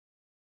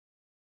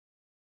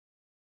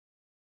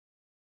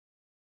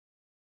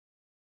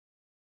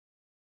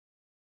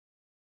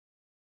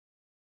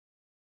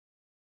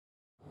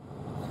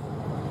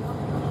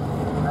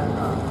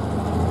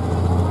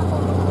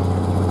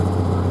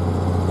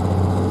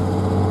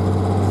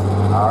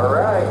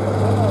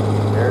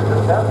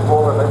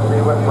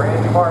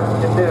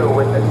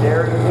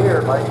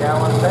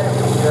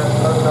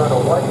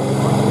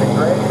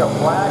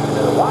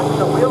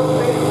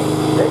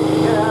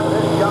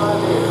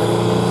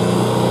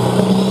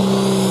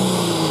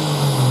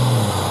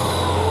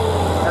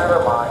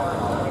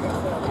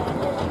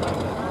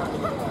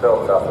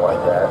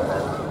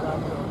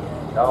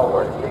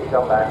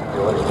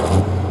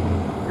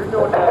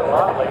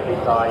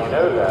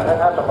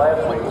happened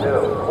last week too.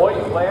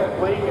 What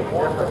last week and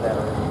Different than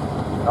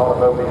an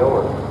automobile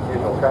or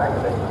usual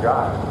tractor that you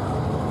drive.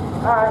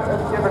 Alright,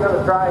 let's give it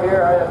another try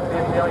here. I have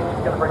a feeling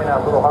she's going to bring it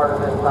out a little harder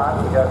this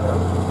time. We got some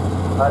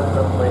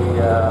husbandly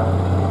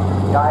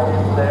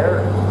guidance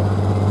there.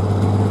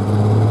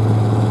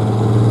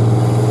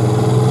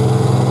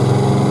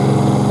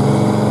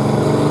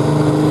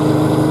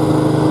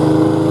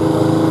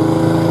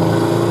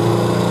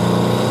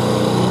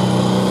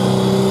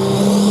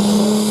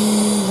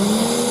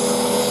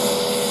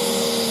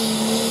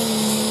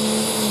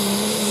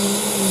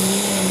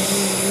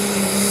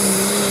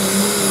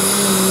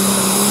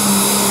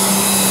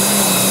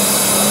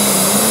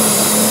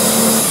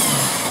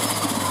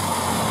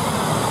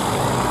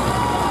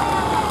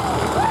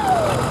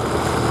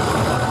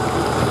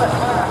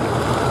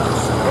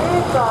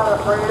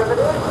 Afraid of it,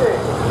 is she?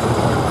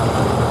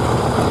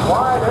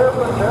 Wide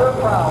open, no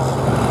problem.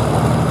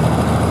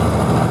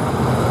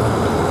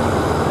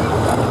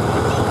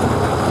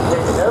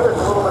 Yeah, you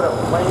notice a little bit of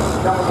flame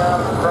coming out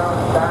of the front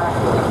back.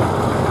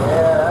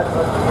 Yeah, that's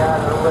what you got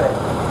to lick.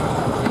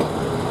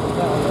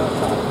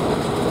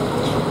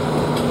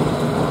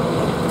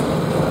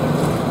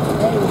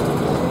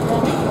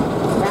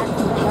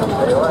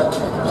 Tell you what,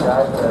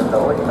 guys, the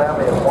Hoyt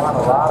family has won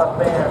a lot of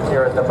fans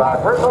here at the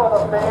bottom. Where's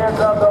all the fans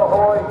of the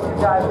Hoyt? You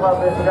guys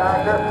love this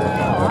tractor.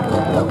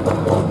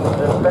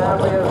 This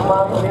family is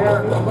loved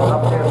here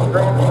up near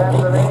Scranton,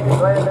 Pennsylvania.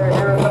 Glad they're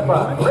here at the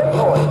bottom. Great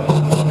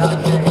Hoyt.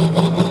 Not changed.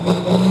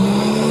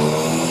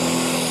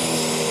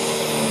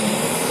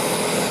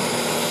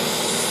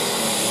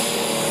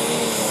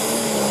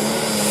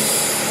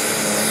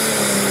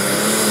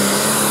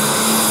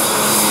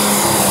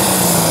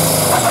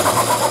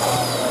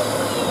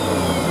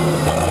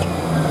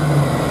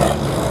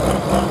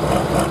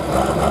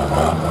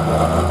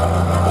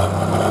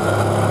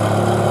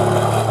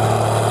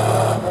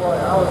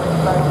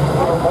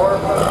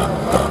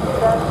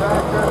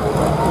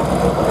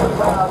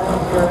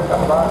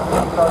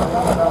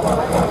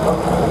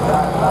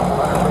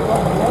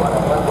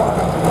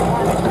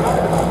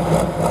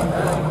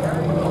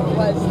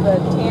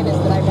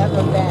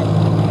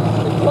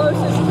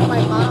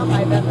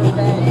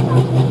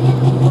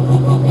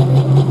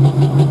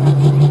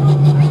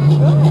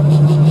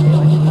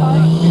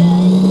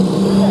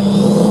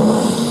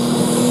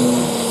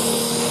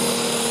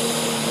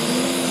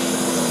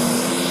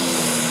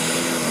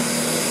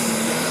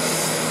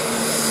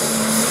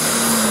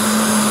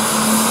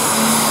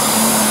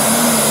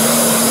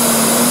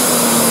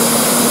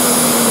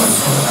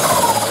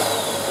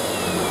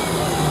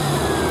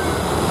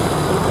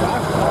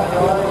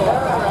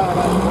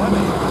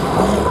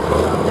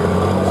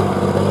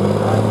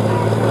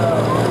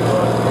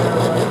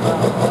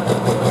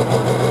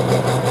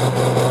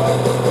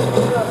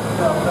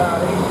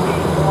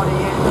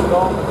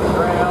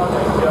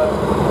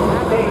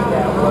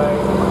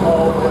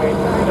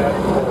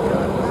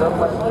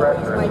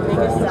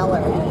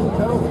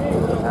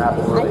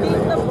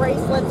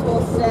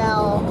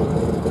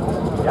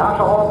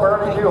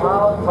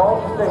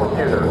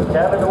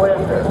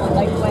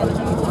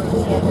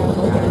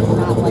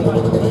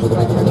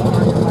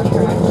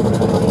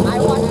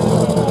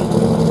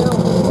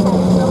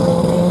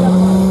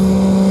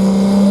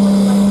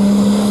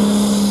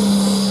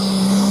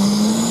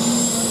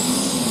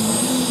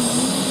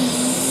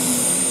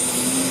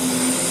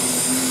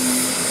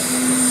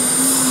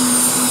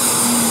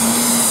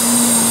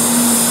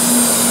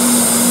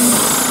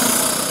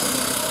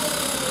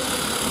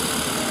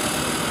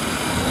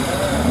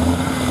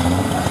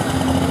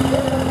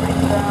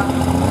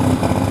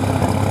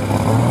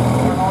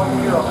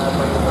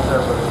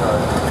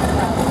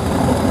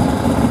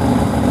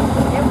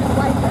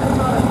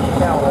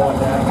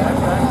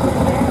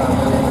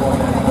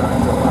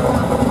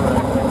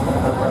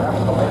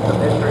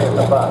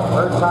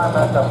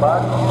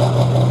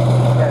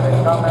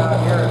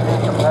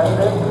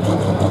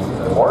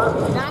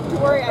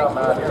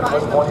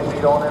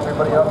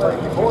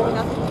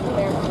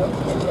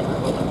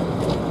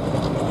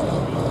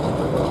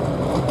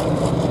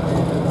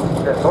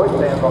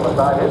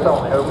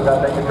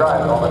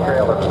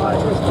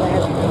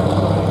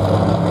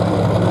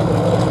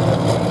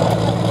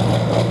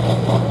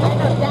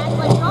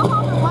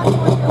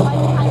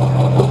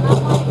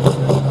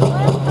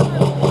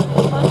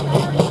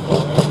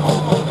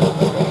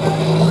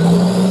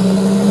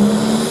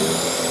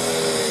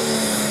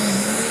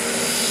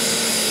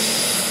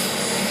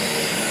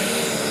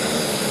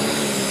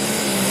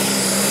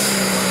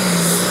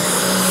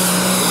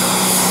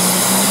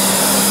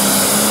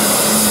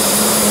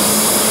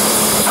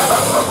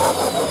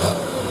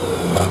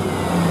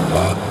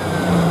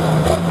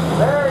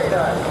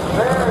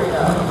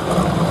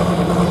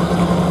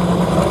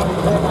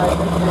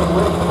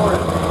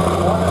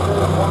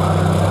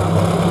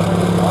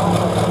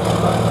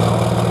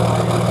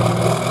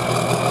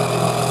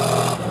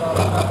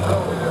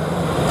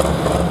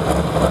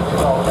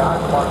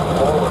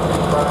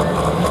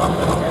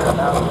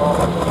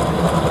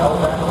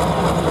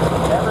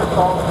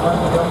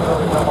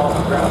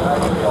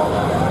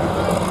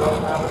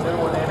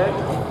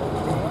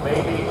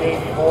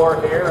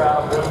 64 here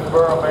out of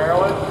Boonesboro,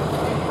 Maryland.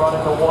 He's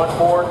running the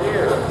 1-4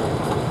 Deere.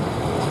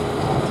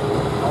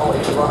 Oh,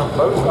 he's running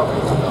both of them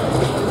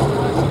tonight.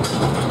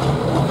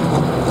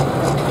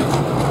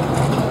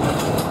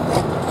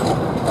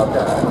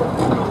 Okay.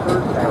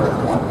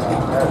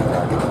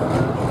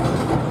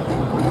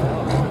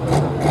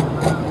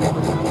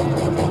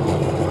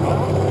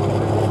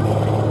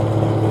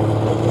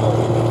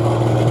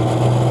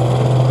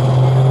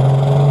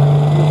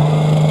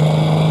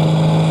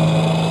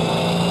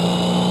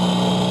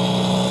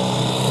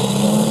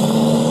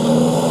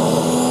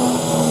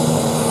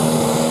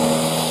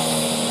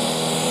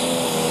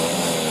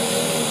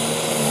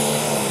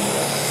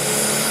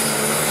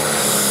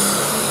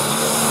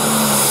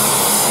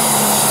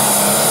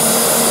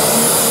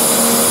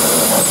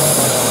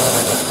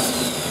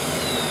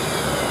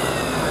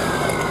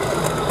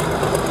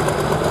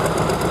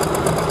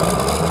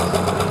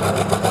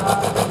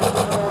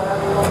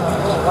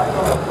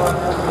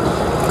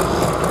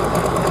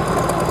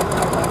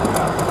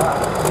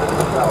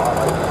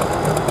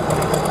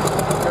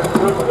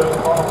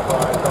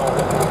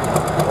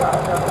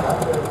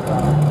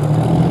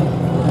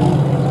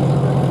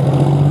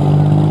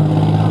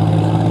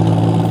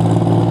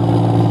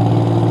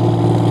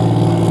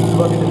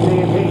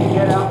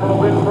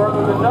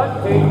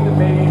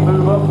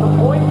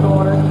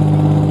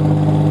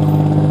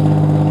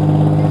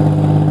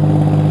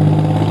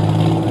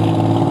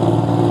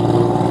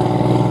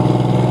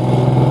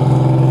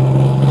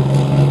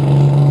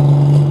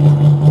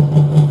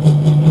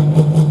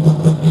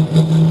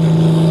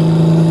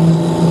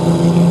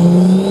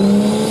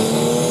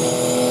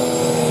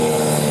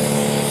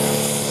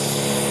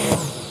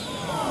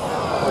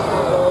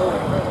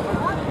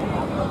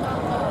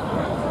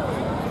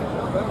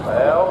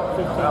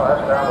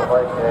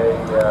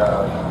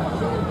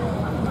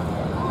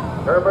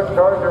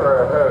 Turbocharger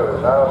or a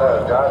hose? I don't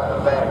know. Josh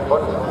is saying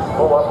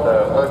pull up the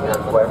hood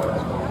here quick.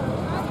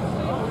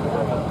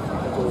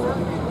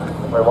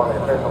 We want the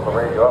official to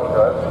radio up to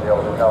us to be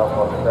able to tell us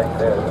what the thing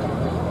is.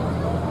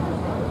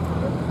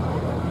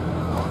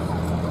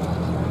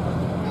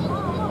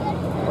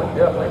 We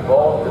definitely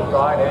bulge the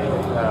side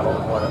engine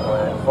panels when it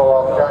went. Pull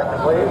off tractor,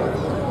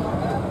 please.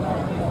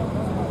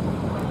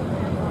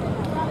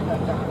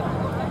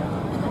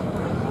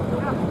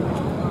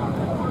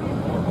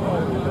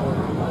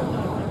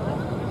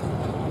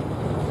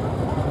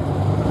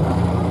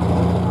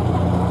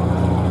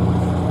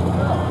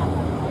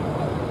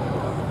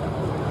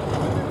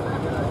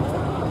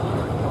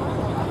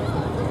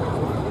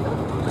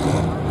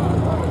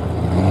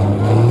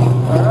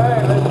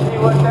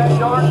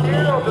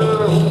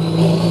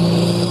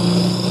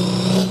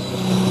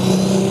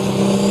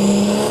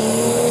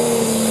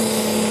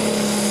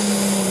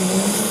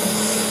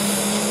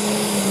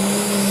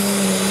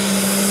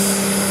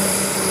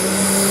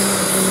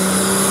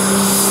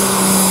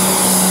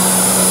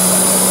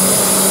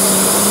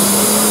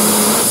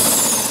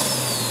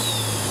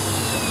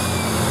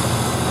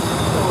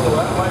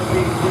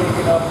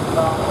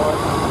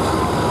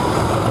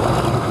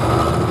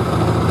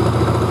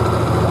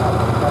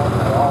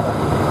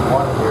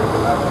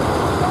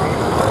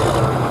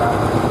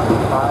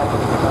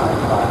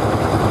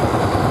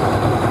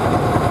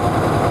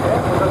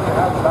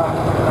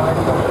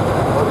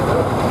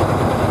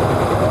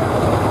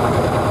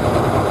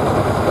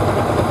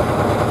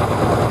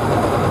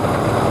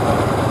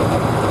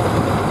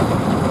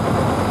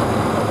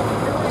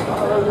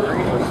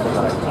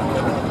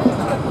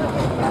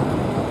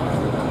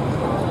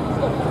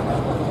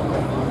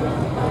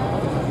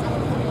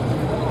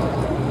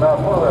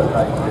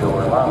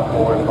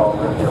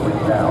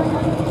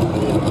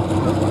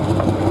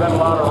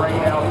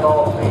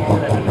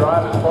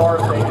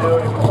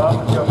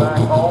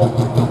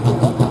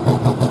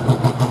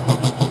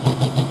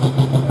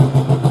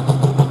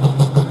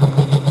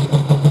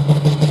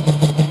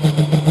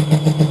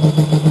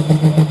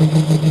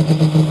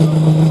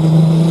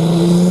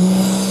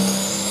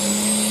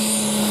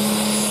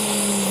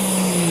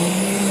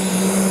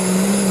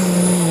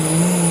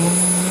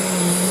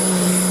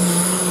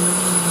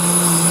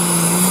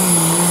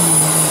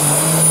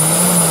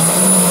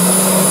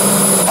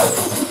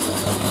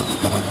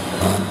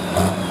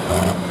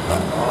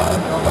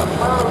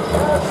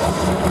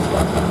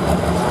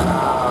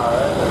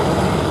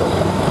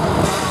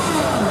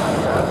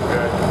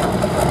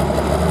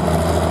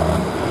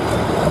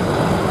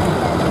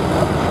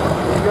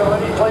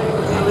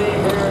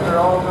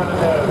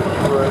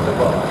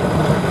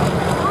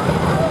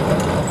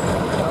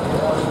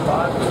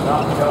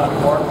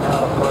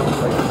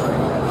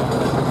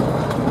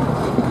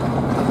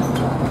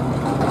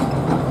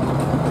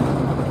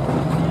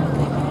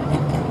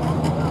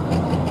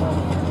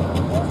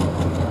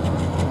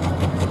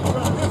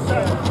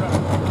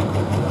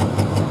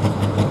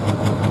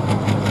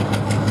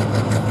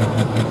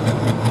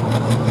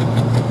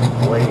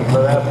 Waiting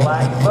for that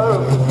black